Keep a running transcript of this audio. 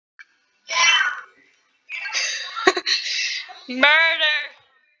Murder!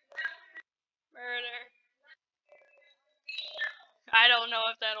 Murder. I don't know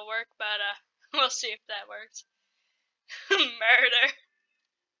if that'll work, but we'll see if that works. Murder.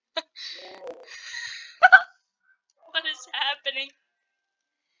 What is happening?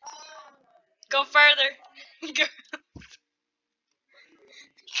 Go further. Go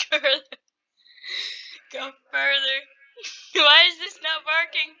further. Go further. Why is this not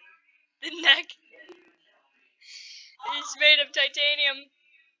working? The neck is made of titanium.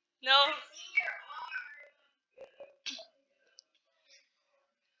 No.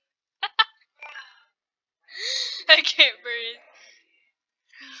 I can't breathe.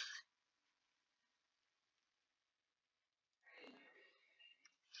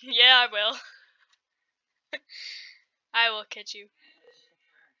 Yeah, I will. I will catch you.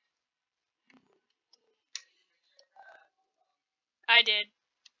 I did.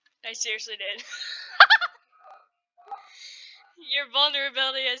 I seriously did. Your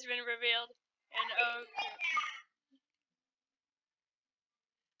vulnerability has been revealed. And oh,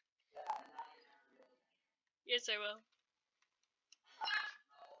 yes, I will.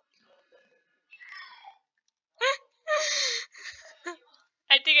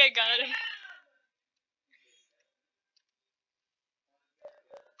 I think I got him.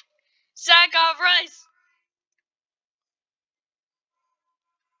 Sack off rice!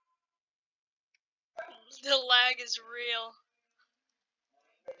 The lag is real.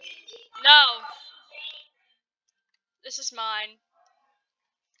 No! This is mine.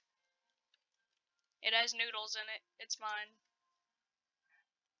 It has noodles in it. It's mine.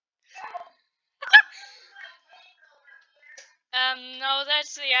 No,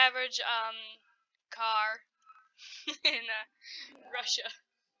 that's the average, car in, Russia.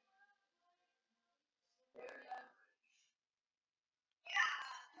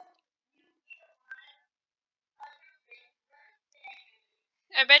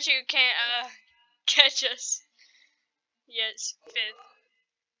 I bet you can't, catch us. Yes, fifth.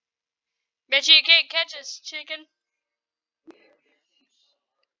 Bet you can't catch us, chicken.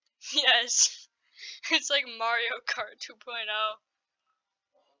 Yes. It's like Mario Kart 2.0.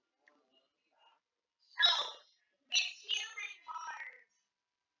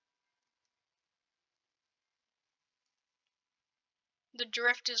 The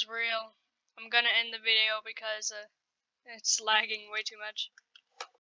drift is real. I'm gonna end the video because it's lagging way too much.